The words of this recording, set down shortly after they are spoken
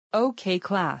Okay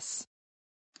class.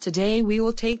 Today we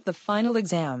will take the final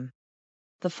exam.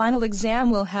 The final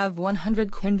exam will have 100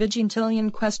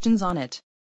 quinvigintillion questions on it.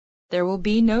 There will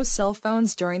be no cell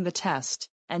phones during the test,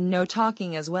 and no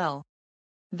talking as well.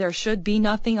 There should be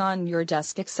nothing on your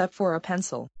desk except for a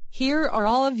pencil. Here are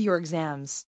all of your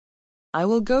exams. I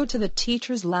will go to the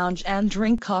teacher's lounge and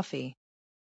drink coffee.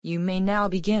 You may now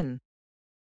begin.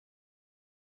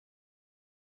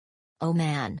 Oh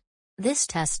man. This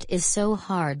test is so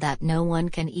hard that no one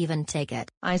can even take it.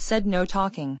 I said no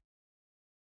talking.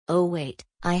 Oh wait,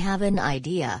 I have an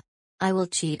idea. I will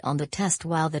cheat on the test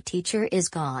while the teacher is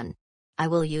gone. I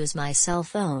will use my cell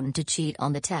phone to cheat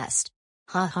on the test.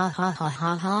 Ha ha ha ha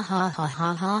ha ha ha ha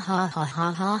ha ha ha ha ha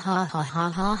ha ha ha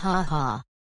ha ha ha.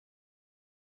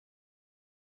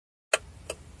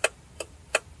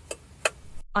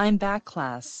 I'm back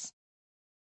class.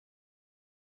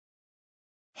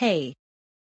 Hey.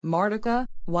 Martika,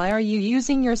 why are you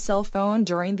using your cell phone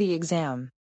during the exam?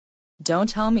 Don't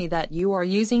tell me that you are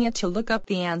using it to look up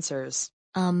the answers.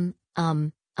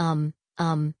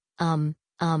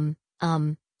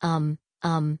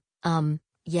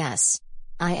 Yes.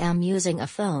 I am using a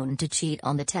phone to cheat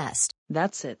on the test.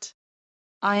 That's it.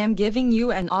 I am giving you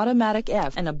an automatic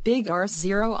F and a big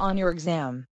R0 on your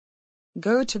exam.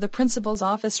 Go to the principal's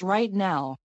office right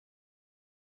now.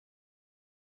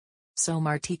 So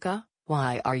Martika,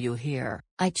 why are you here?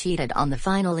 I cheated on the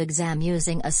final exam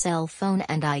using a cell phone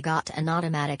and I got an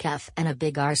automatic F and a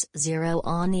big R0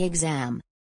 on the exam.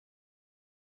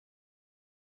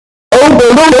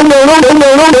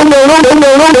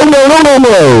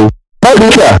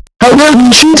 Martika, how dare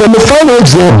you cheat on the final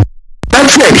exam?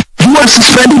 That's it. You are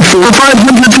suspended for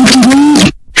 550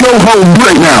 days. Go home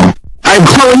right now. I'm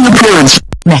calling the parents.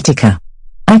 Martika,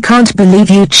 I can't believe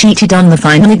you cheated on the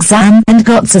final exam and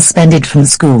got suspended from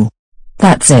school.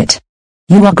 That's it.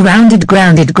 You are grounded for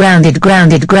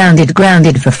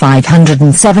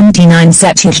 579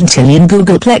 septuagentillion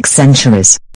Googleplex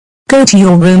centuries. Go to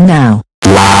your room now.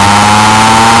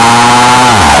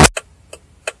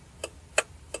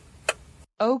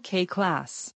 Okay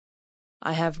class.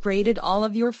 I have graded all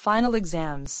of your final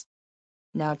exams.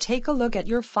 Now take a look at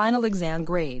your final exam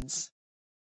grades.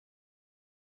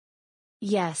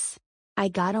 Yes. I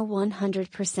got a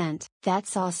 100%.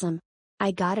 That's awesome.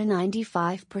 I got a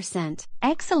 95%.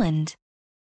 Excellent.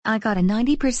 I got a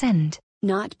 90%.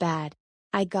 Not bad.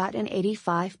 I got an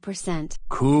 85%.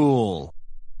 Cool.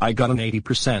 I got an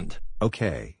 80%.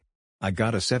 Okay. I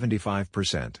got a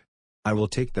 75%. I will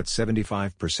take that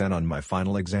 75% on my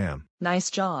final exam.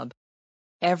 Nice job.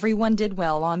 Everyone did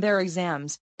well on their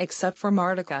exams, except for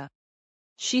Martika.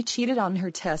 She cheated on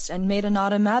her test and made an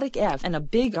automatic F and a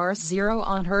big R0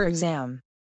 on her exam.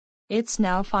 It's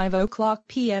now 5:00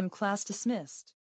 p.m. Class dismissed.